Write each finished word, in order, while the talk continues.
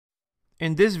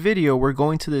In this video, we're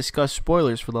going to discuss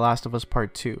spoilers for The Last of Us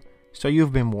Part 2, so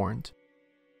you've been warned.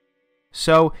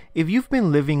 So, if you've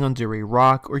been living under a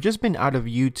rock or just been out of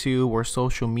YouTube or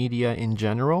social media in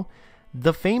general,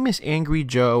 the famous Angry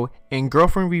Joe and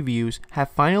Girlfriend Reviews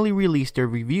have finally released their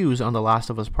reviews on The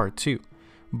Last of Us Part 2.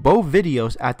 Both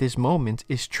videos at this moment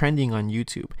is trending on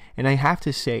YouTube, and I have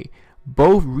to say,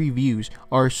 both reviews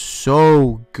are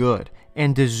so good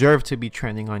and deserve to be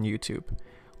trending on YouTube.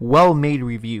 Well-made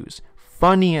reviews,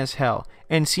 funny as hell,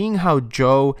 and seeing how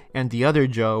Joe and the other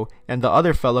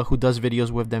fella who does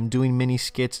videos with them doing mini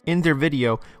skits in their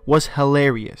video was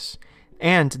hilarious.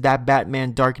 And that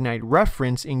Batman Dark Knight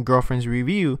reference in Girlfriend's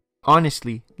review,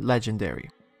 honestly legendary.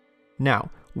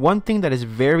 Now, one thing that is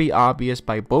very obvious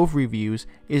by both reviews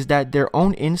is that their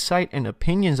own insight and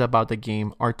opinions about the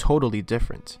game are totally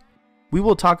different. We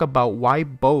will talk about why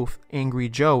both Angry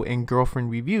Joe and Girlfriend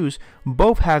Reviews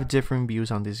both have different views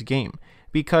on this game.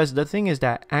 Because the thing is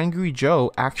that Angry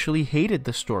Joe actually hated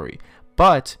the story,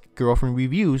 but Girlfriend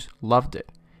Reviews loved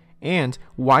it. And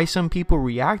why some people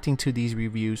reacting to these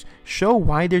reviews show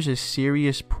why there's a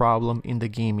serious problem in the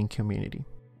gaming community.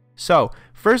 So,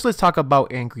 first let's talk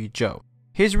about Angry Joe.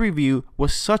 His review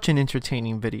was such an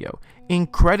entertaining video,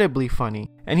 incredibly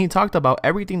funny, and he talked about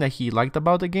everything that he liked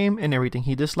about the game and everything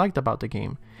he disliked about the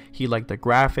game. He liked the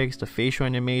graphics, the facial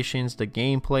animations, the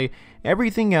gameplay,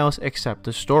 everything else except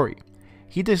the story.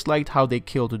 He disliked how they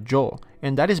killed Joel,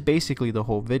 and that is basically the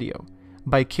whole video.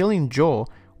 By killing Joel,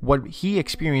 what he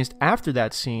experienced after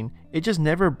that scene, it just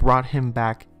never brought him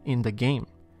back in the game.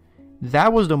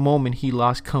 That was the moment he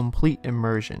lost complete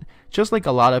immersion, just like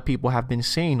a lot of people have been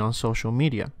saying on social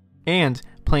media. And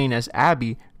playing as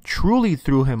Abby truly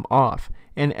threw him off,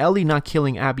 and Ellie not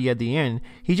killing Abby at the end,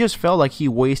 he just felt like he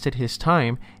wasted his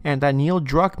time, and that Neil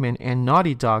Druckmann and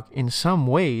Naughty Dog in some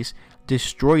ways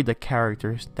destroyed the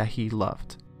characters that he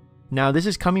loved. Now this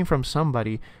is coming from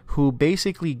somebody who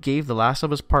basically gave The Last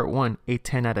of Us Part 1 a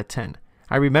 10 out of 10.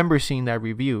 I remember seeing that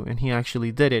review, and he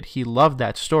actually did it. He loved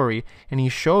that story, and he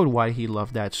showed why he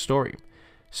loved that story.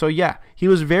 So yeah, he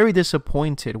was very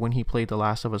disappointed when he played The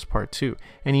Last of Us Part 2,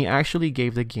 and he actually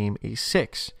gave the game a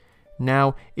 6.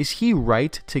 Now, is he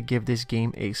right to give this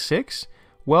game a 6?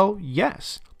 Well,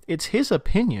 yes. It's his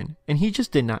opinion, and he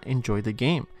just did not enjoy the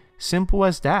game. Simple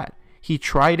as that. He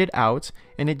tried it out,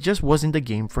 and it just wasn't the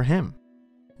game for him.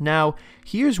 Now,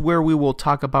 here's where we will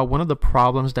talk about one of the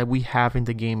problems that we have in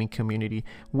the gaming community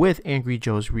with Angry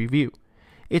Joe's review.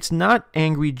 It's not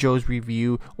Angry Joe's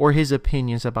review or his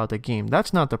opinions about the game.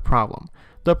 That's not the problem.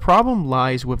 The problem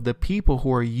lies with the people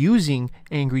who are using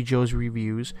Angry Joe's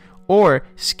reviews or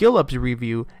SkillUp's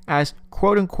review as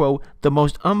quote-unquote the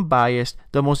most unbiased,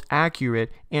 the most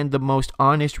accurate, and the most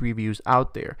honest reviews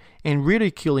out there, and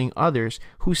ridiculing others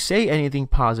who say anything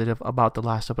positive about The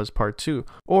Last of Us Part 2,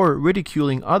 or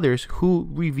ridiculing others who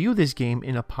review this game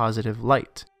in a positive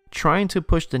light. Trying to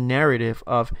push the narrative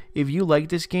of, if you like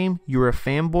this game, you're a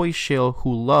fanboy shill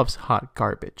who loves hot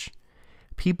garbage.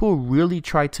 People really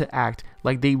tried to act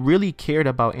like they really cared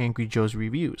about Angry Joe's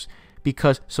reviews,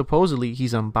 because supposedly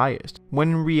he's unbiased,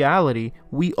 when in reality,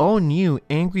 we all knew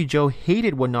Angry Joe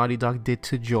hated what Naughty Dog did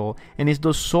to Joel and is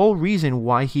the sole reason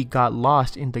why he got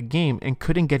lost in the game and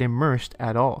couldn't get immersed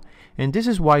at all, and this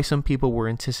is why some people were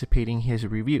anticipating his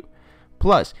review.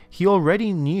 Plus, he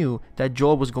already knew that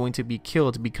Joel was going to be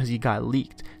killed because he got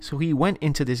leaked, so he went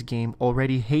into this game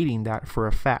already hating that for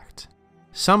a fact.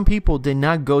 Some people did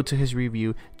not go to his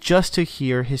review just to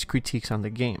hear his critiques on the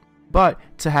game, but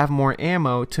to have more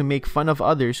ammo to make fun of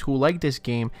others who like this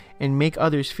game and make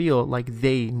others feel like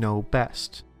they know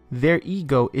best. Their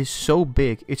ego is so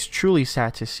big, it's truly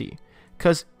sad to see.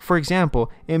 Cause, for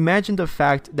example, imagine the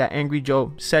fact that Angry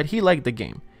Joe said he liked the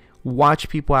game. Watch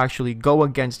people actually go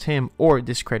against him or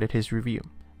discredit his review.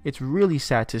 It's really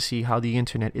sad to see how the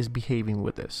internet is behaving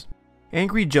with this.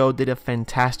 Angry Joe did a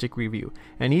fantastic review,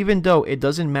 and even though it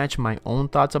doesn't match my own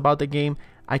thoughts about the game,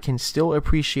 I can still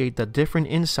appreciate the different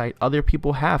insight other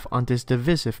people have on this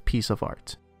divisive piece of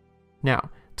art. Now,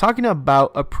 talking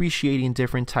about appreciating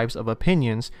different types of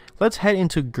opinions, let's head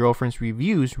into Girlfriend's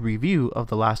Review's review of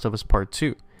The Last of Us Part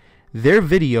 2. Their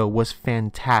video was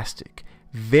fantastic,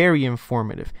 very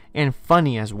informative, and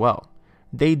funny as well.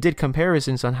 They did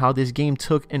comparisons on how this game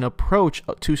took an approach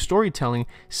to storytelling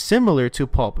similar to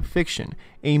Pulp Fiction,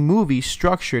 a movie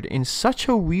structured in such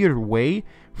a weird way,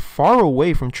 far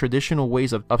away from traditional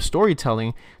ways of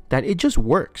storytelling, that it just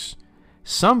works.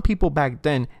 Some people back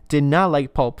then did not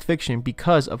like Pulp Fiction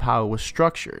because of how it was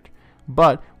structured,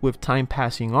 but with time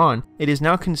passing on, it is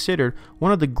now considered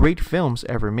one of the great films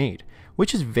ever made,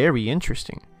 which is very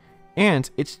interesting. And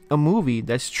it's a movie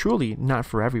that's truly not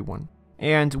for everyone.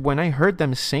 And when I heard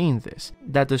them saying this,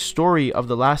 that the story of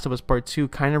The Last of Us Part 2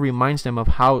 kind of reminds them of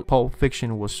how Pulp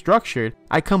Fiction was structured,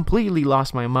 I completely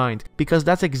lost my mind, because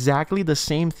that's exactly the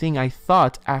same thing I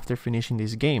thought after finishing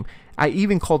this game. I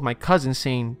even called my cousin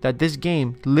saying that this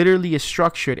game literally is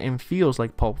structured and feels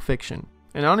like Pulp Fiction.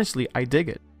 And honestly, I dig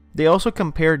it. They also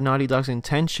compared Naughty Dog's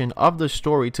intention of the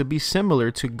story to be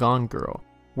similar to Gone Girl,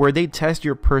 where they test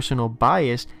your personal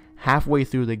bias halfway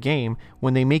through the game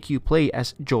when they make you play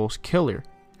as Joel's killer,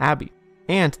 Abby.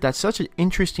 And that's such an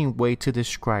interesting way to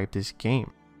describe this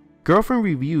game. Girlfriend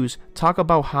reviews talk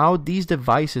about how these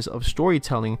devices of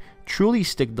storytelling truly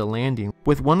stick the landing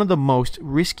with one of the most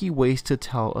risky ways to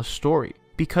tell a story.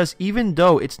 Because even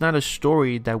though it's not a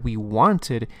story that we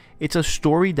wanted, it's a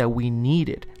story that we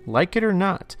needed, like it or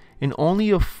not, and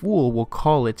only a fool will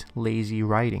call it lazy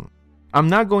writing. I'm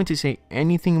not going to say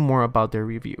anything more about their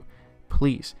review.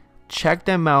 Please, check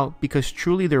them out, because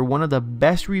truly they're one of the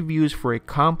best reviews for a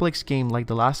complex game like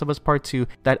The Last of Us Part 2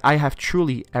 that I have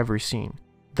truly ever seen.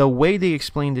 The way they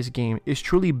explain this game is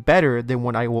truly better than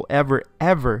what I will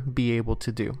ever be able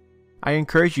to do. I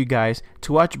encourage you guys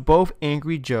to watch both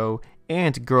Angry Joe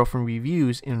and Girlfriend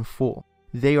reviews in full.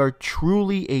 They are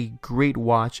truly a great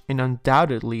watch and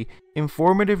undoubtedly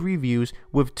informative reviews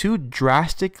with two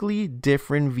drastically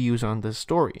different views on the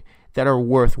story that are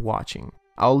worth watching.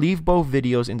 I'll leave both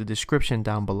videos in the description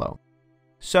down below.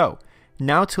 So,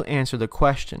 now to answer the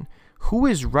question, who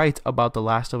is right about The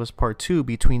Last of Us Part 2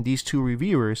 between these two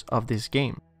reviewers of this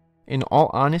game? In all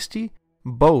honesty,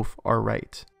 both are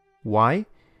right. Why?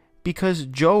 Because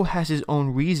Joe has his own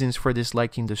reasons for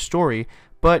disliking the story,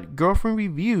 but Girlfriend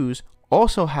reviews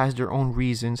also has their own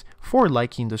reasons for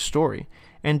liking the story.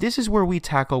 And this is where we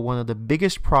tackle one of the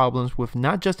biggest problems with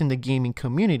not just in the gaming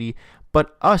community,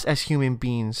 but us as human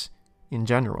beings in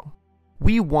general.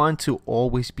 We want to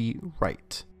always be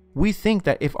right. We think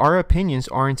that if our opinions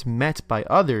aren't met by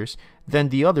others, then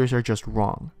the others are just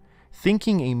wrong.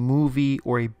 Thinking a movie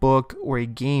or a book or a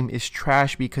game is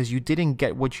trash because you didn't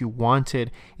get what you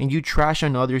wanted and you trash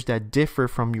on others that differ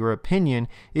from your opinion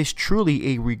is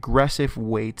truly a regressive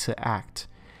way to act.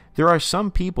 There are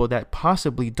some people that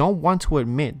possibly don't want to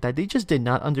admit that they just did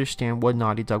not understand what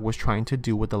Naughty Dog was trying to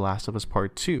do with The Last of Us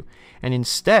Part 2, and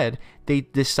instead, they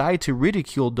decide to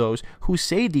ridicule those who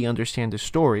say they understand the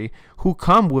story, who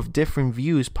come with different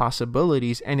views,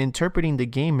 possibilities, and interpreting the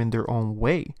game in their own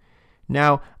way.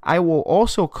 Now, I will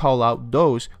also call out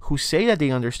those who say that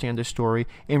they understand the story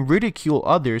and ridicule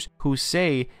others who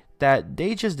say that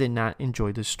they just did not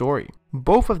enjoy the story.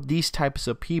 Both of these types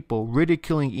of people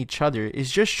ridiculing each other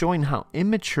is just showing how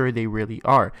immature they really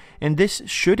are, and this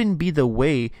shouldn't be the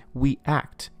way we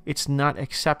act. It's not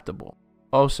acceptable.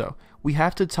 Also, we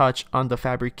have to touch on the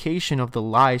fabrication of the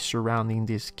lies surrounding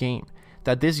this game,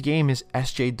 that this game is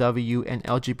SJW and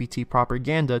LGBT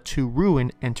propaganda to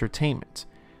ruin entertainment.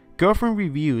 Girlfriend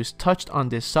reviews touched on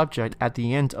this subject at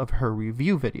the end of her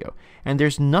review video, and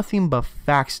there's nothing but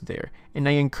facts there, and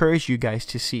I encourage you guys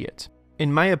to see it.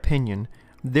 In my opinion,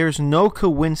 there's no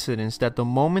coincidence that the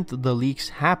moment the leaks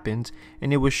happened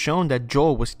and it was shown that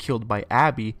Joel was killed by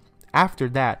Abby, after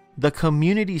that, the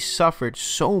community suffered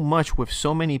so much with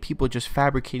so many people just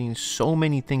fabricating so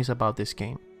many things about this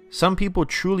game. Some people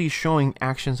truly showing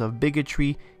actions of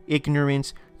bigotry,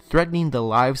 ignorance, threatening the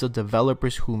lives of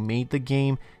developers who made the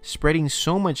game, spreading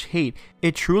so much hate.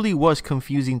 It truly was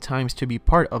confusing times to be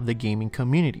part of the gaming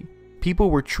community.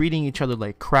 People were treating each other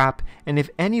like crap, and if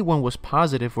anyone was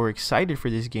positive or excited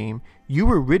for this game, you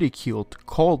were ridiculed,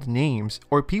 called names,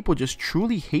 or people just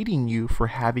truly hating you for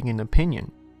having an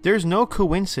opinion. There's no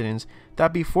coincidence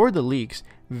that before the leaks,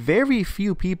 very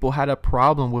few people had a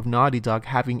problem with Naughty Dog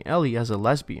having Ellie as a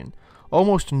lesbian.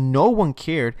 Almost no one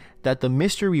cared that the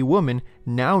mystery woman,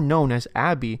 now known as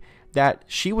Abby, that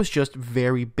she was just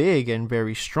very big and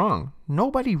very strong.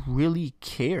 Nobody really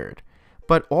cared.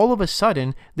 But all of a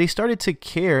sudden, they started to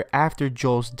care after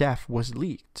Joel's death was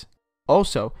leaked.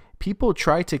 Also, people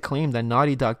tried to claim that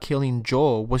Naughty Dog killing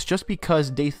Joel was just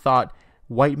because they thought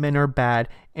white men are bad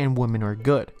and women are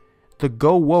good. The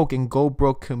Go Woke and Go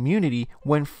Broke community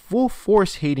went full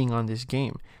force hating on this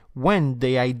game, when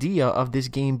the idea of this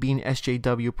game being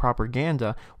SJW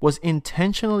propaganda was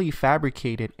intentionally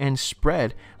fabricated and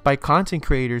spread by content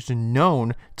creators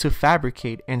known to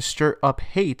fabricate and stir up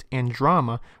hate and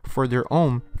drama for their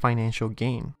own financial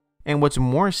gain. And what's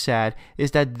more sad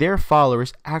is that their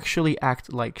followers actually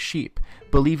act like sheep,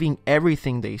 believing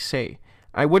everything they say.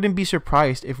 I wouldn't be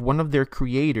surprised if one of their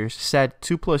creators said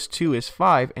 2 + 2 is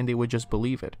 5 and they would just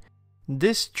believe it.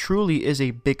 This truly is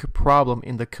a big problem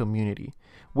in the community,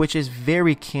 which is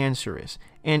very cancerous,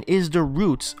 and is the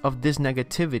roots of this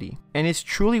negativity. And it's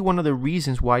truly one of the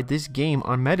reasons why this game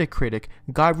on Metacritic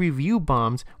got review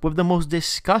bombed with the most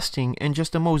disgusting and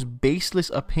just the most baseless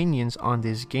opinions on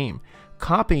this game,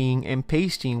 copying and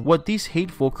pasting what these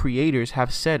hateful creators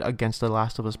have said against The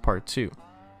Last of Us Part 2.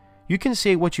 You can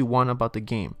say what you want about the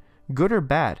game, good or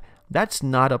bad, that's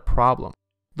not a problem.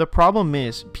 The problem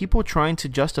is people trying to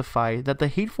justify that the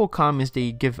hateful comments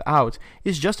they give out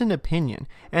is just an opinion,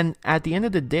 and at the end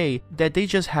of the day, that they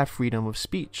just have freedom of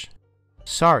speech.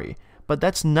 Sorry, but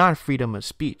that's not freedom of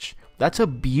speech. That's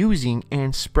abusing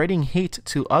and spreading hate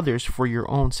to others for your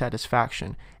own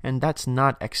satisfaction, and that's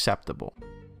not acceptable.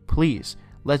 Please,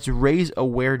 let's raise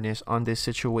awareness on this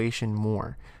situation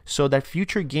more, so that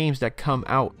future games that come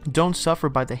out don't suffer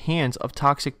by the hands of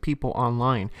toxic people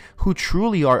online who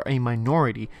truly are a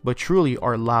minority but truly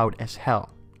are loud as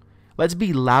hell. Let's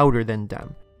be louder than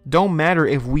them. Don't matter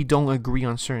if we don't agree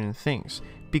on certain things,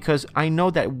 because I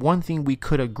know that one thing we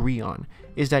could agree on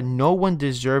is that no one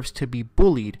deserves to be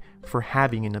bullied for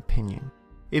having an opinion.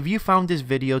 If you found this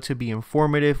video to be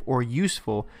informative or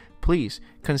useful, please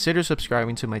consider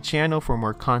subscribing to my channel for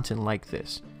more content like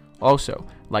this. Also,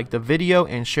 like the video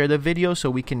and share the video so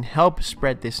we can help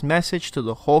spread this message to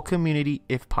the whole community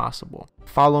if possible.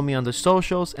 Follow me on the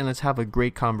socials and let's have a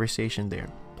great conversation there.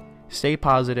 Stay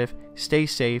positive, stay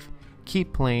safe,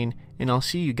 keep playing, and I'll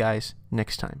see you guys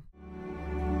next time.